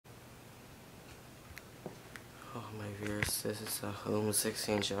Oh my viewers, this is a Holmes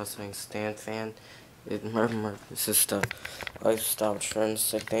 16-inch outside stand fan. Remember, this is the lifestyle trim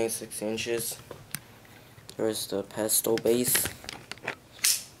 6 inches. Here's the pedestal base.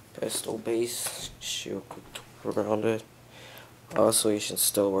 Show around it. Oscillation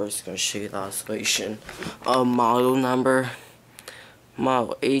still works. Gonna show you the oscillation. Model number.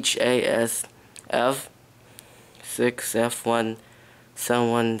 Model HASF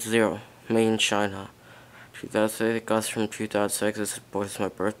 6F1710. Made in China. 2008, it got from 2006. This was my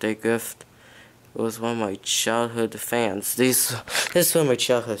birthday gift. It was one of my childhood fans. This is one of my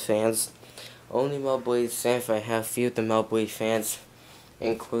childhood fans. Only Melblade fan. I have few of the Melblade fans,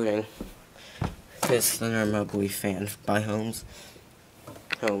 including this another Melblade fan by Holmes.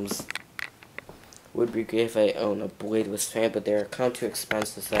 Would be great if I own a bladeless fan, but they're kind of too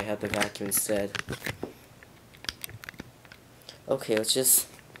expensive, so I have the vacuum instead. Okay, let's just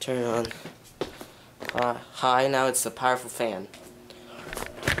turn it on. Hi, now it's a powerful fan.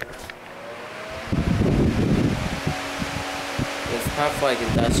 It's powerful like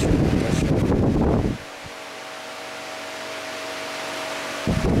industrial.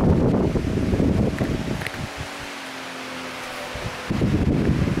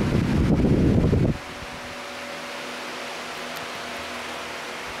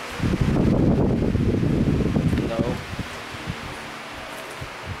 No.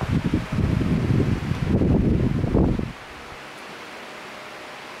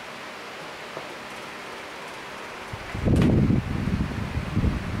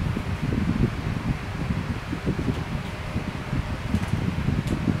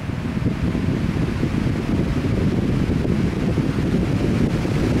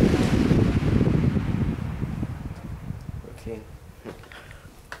 Okay.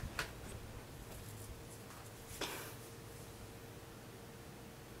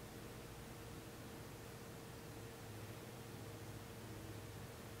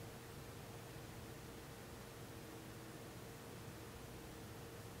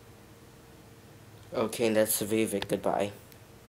 Okay, that's the video. Goodbye.